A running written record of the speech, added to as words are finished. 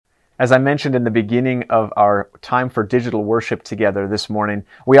As I mentioned in the beginning of our time for digital worship together this morning,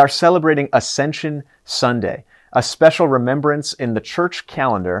 we are celebrating Ascension Sunday, a special remembrance in the church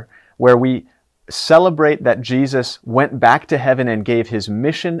calendar where we celebrate that Jesus went back to heaven and gave his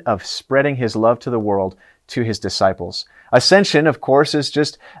mission of spreading his love to the world to his disciples. Ascension, of course, is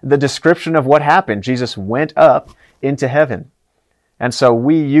just the description of what happened. Jesus went up into heaven. And so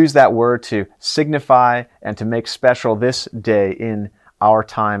we use that word to signify and to make special this day in our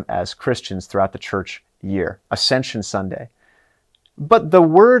time as Christians throughout the church year, Ascension Sunday. But the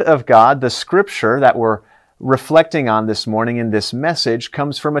Word of God, the Scripture that we're reflecting on this morning in this message,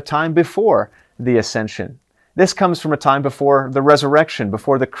 comes from a time before the Ascension. This comes from a time before the resurrection,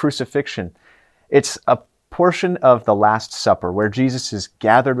 before the crucifixion. It's a portion of the Last Supper where Jesus is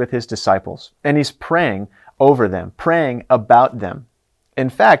gathered with his disciples and he's praying over them, praying about them. In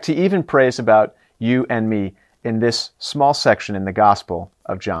fact, he even prays about you and me in this small section in the Gospel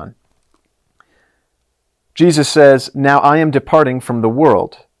of John. Jesus says, "Now I am departing from the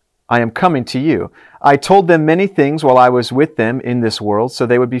world. I am coming to you. I told them many things while I was with them in this world, so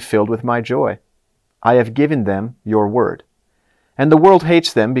they would be filled with my joy. I have given them your word. And the world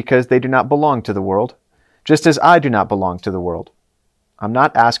hates them because they do not belong to the world, just as I do not belong to the world. I'm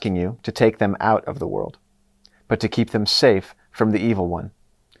not asking you to take them out of the world, but to keep them safe from the evil one.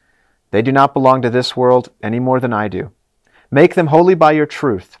 They do not belong to this world any more than I do. Make them holy by your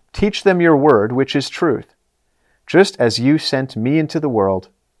truth. Teach them your word, which is truth. Just as you sent me into the world,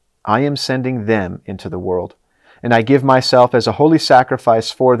 I am sending them into the world. And I give myself as a holy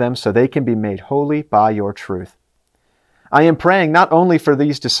sacrifice for them so they can be made holy by your truth. I am praying not only for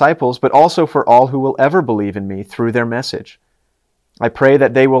these disciples, but also for all who will ever believe in me through their message. I pray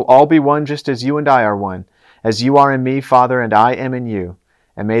that they will all be one just as you and I are one, as you are in me, Father, and I am in you.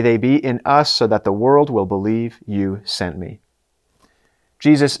 And may they be in us so that the world will believe you sent me."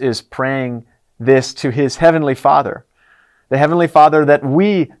 Jesus is praying this to his heavenly Father, the heavenly Father that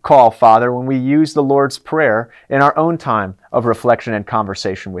we call Father when we use the Lord's Prayer in our own time of reflection and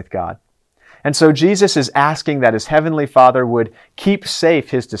conversation with God. And so Jesus is asking that his heavenly Father would keep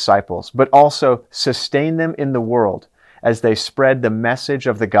safe his disciples, but also sustain them in the world as they spread the message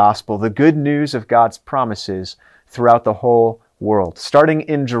of the gospel, the good news of God's promises throughout the whole world, starting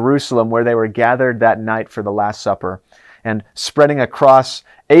in Jerusalem where they were gathered that night for the Last Supper, and spreading across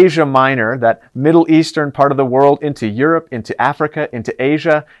Asia Minor, that Middle Eastern part of the world, into Europe, into Africa, into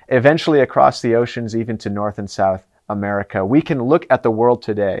Asia, eventually across the oceans, even to North and South America. We can look at the world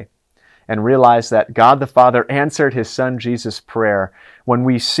today and realize that God the Father answered his Son Jesus' prayer when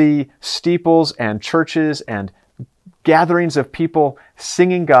we see steeples and churches and gatherings of people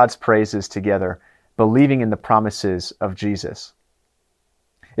singing God's praises together, believing in the promises of Jesus.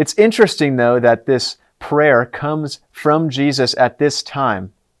 It's interesting, though, that this prayer comes from Jesus at this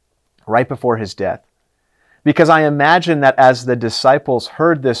time, right before his death. Because I imagine that as the disciples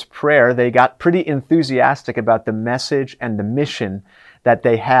heard this prayer, they got pretty enthusiastic about the message and the mission that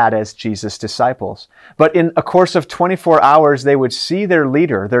they had as Jesus' disciples. But in a course of 24 hours, they would see their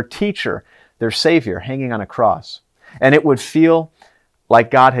leader, their teacher, their Savior hanging on a cross. And it would feel like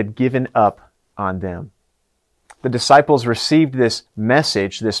God had given up on them. The disciples received this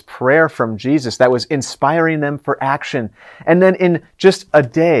message, this prayer from Jesus that was inspiring them for action. And then in just a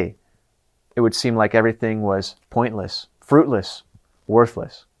day, it would seem like everything was pointless, fruitless,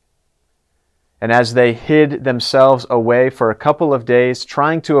 worthless. And as they hid themselves away for a couple of days,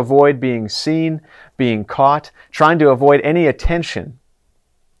 trying to avoid being seen, being caught, trying to avoid any attention,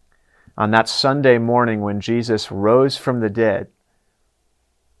 on that Sunday morning when Jesus rose from the dead,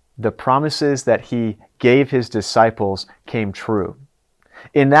 the promises that he gave his disciples came true.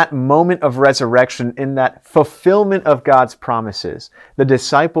 In that moment of resurrection, in that fulfillment of God's promises, the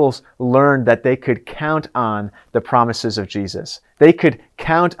disciples learned that they could count on the promises of Jesus. They could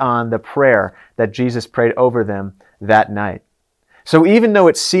count on the prayer that Jesus prayed over them that night. So even though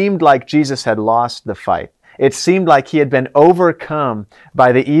it seemed like Jesus had lost the fight, it seemed like he had been overcome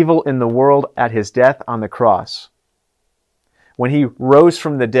by the evil in the world at his death on the cross, when he rose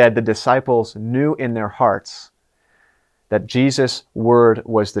from the dead, the disciples knew in their hearts that Jesus' word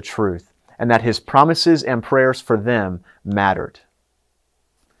was the truth and that his promises and prayers for them mattered.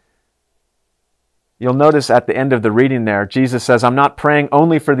 You'll notice at the end of the reading there, Jesus says, "I'm not praying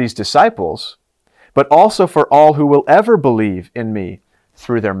only for these disciples, but also for all who will ever believe in me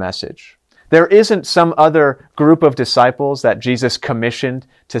through their message." There isn't some other group of disciples that Jesus commissioned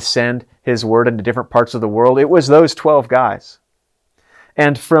to send his word into different parts of the world. It was those 12 guys.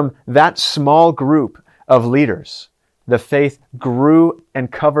 And from that small group of leaders, the faith grew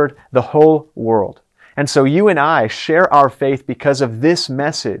and covered the whole world. And so you and I share our faith because of this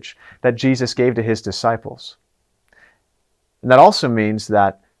message that Jesus gave to his disciples. And that also means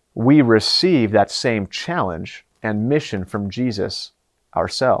that we receive that same challenge and mission from Jesus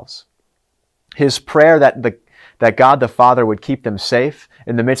ourselves. His prayer that God the Father would keep them safe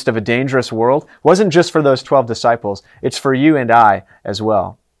in the midst of a dangerous world wasn't just for those 12 disciples, it's for you and I as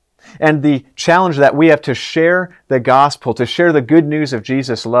well. And the challenge that we have to share the gospel, to share the good news of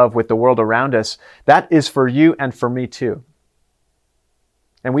Jesus' love with the world around us, that is for you and for me too.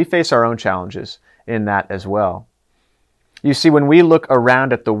 And we face our own challenges in that as well. You see, when we look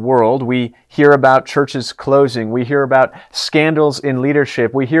around at the world, we hear about churches closing, we hear about scandals in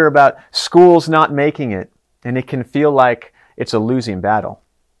leadership, we hear about schools not making it, and it can feel like it's a losing battle.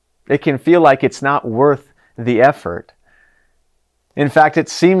 It can feel like it's not worth the effort. In fact, it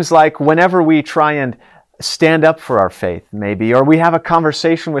seems like whenever we try and stand up for our faith, maybe, or we have a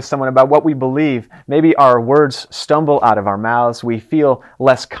conversation with someone about what we believe, maybe our words stumble out of our mouths, we feel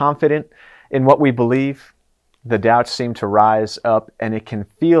less confident in what we believe, the doubts seem to rise up, and it can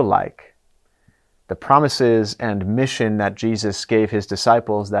feel like the promises and mission that Jesus gave his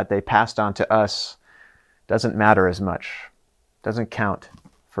disciples that they passed on to us doesn't matter as much, doesn't count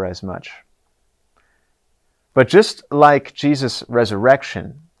for as much. But just like Jesus'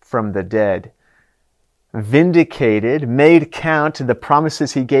 resurrection from the dead vindicated, made count the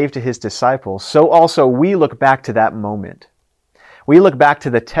promises he gave to his disciples, so also we look back to that moment. We look back to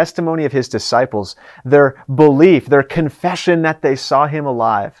the testimony of his disciples, their belief, their confession that they saw him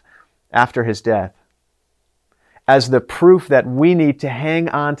alive after his death, as the proof that we need to hang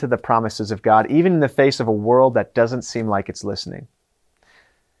on to the promises of God, even in the face of a world that doesn't seem like it's listening.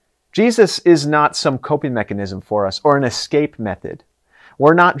 Jesus is not some coping mechanism for us or an escape method.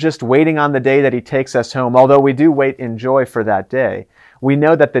 We're not just waiting on the day that he takes us home, although we do wait in joy for that day. We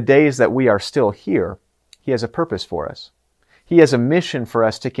know that the days that we are still here, he has a purpose for us. He has a mission for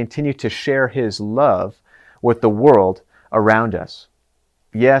us to continue to share his love with the world around us.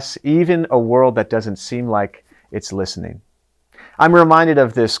 Yes, even a world that doesn't seem like it's listening. I'm reminded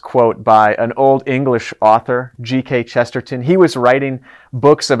of this quote by an old English author, G.K. Chesterton. He was writing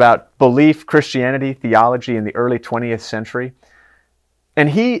books about belief, Christianity, theology in the early 20th century.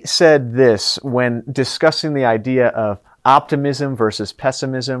 And he said this when discussing the idea of optimism versus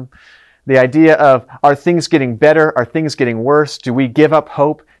pessimism, the idea of, are things getting better? Are things getting worse? Do we give up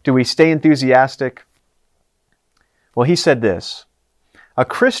hope? Do we stay enthusiastic? Well, he said this: a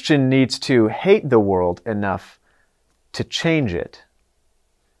Christian needs to hate the world enough to change it,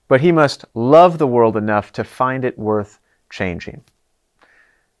 but he must love the world enough to find it worth changing.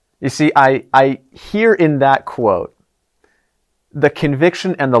 You see, I hear in that quote the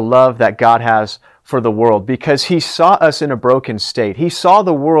conviction and the love that God has for the world, because he saw us in a broken state. He saw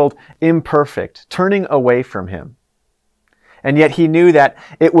the world imperfect, turning away from him. And yet he knew that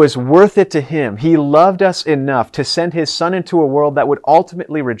it was worth it to him. He loved us enough to send his son into a world that would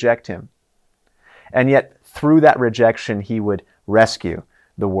ultimately reject him. And yet through that rejection, he would rescue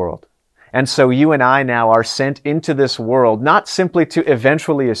the world. And so you and I now are sent into this world, not simply to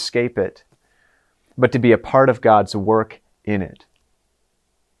eventually escape it, but to be a part of God's work in it.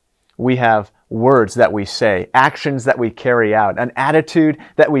 We have words that we say, actions that we carry out, an attitude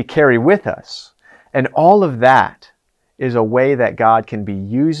that we carry with us. And all of that is a way that God can be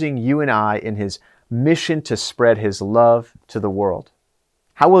using you and I in his mission to spread his love to the world.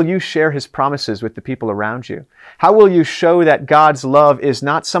 How will you share his promises with the people around you? How will you show that God's love is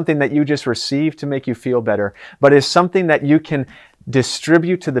not something that you just receive to make you feel better, but is something that you can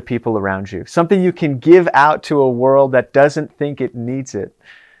distribute to the people around you, something you can give out to a world that doesn't think it needs it?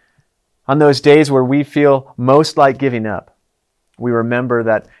 On those days where we feel most like giving up, we remember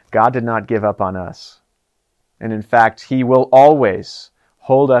that God did not give up on us. And in fact, he will always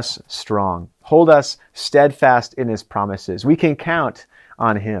hold us strong, hold us steadfast in his promises. We can count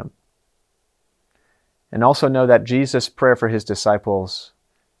on him. And also know that Jesus' prayer for his disciples,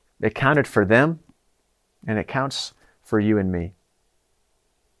 it counted for them, and it counts for you and me.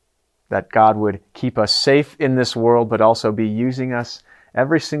 That God would keep us safe in this world, but also be using us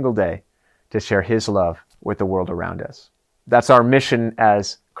every single day to share his love with the world around us. That's our mission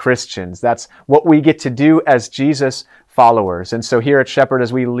as Christians. That's what we get to do as Jesus followers. And so here at Shepherd,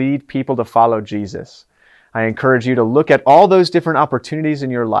 as we lead people to follow Jesus, I encourage you to look at all those different opportunities in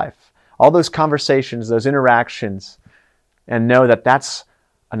your life, all those conversations, those interactions, and know that that's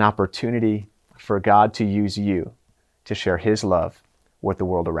an opportunity for God to use you to share his love with the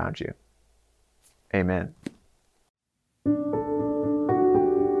world around you. Amen.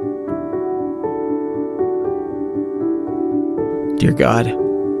 Dear God,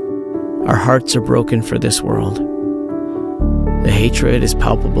 Our hearts are broken for this world. The hatred is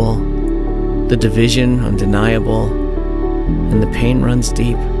palpable, the division undeniable, and the pain runs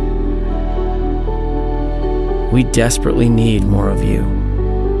deep. We desperately need more of you.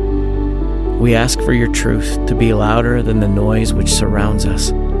 We ask for your truth to be louder than the noise which surrounds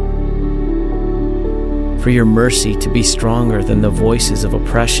us, for your mercy to be stronger than the voices of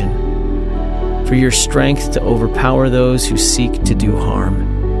oppression, for your strength to overpower those who seek to do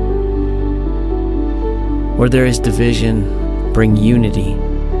harm. Where there is division, bring unity.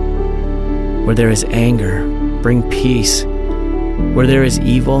 Where there is anger, bring peace. Where there is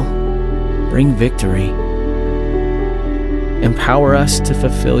evil, bring victory. Empower us to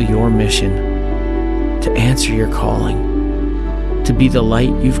fulfill your mission, to answer your calling, to be the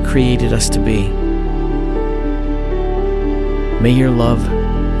light you've created us to be. May your love,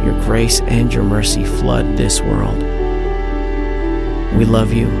 your grace, and your mercy flood this world. We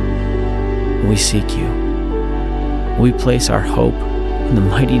love you. We seek you. We place our hope in the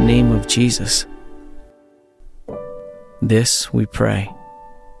mighty name of Jesus. This we pray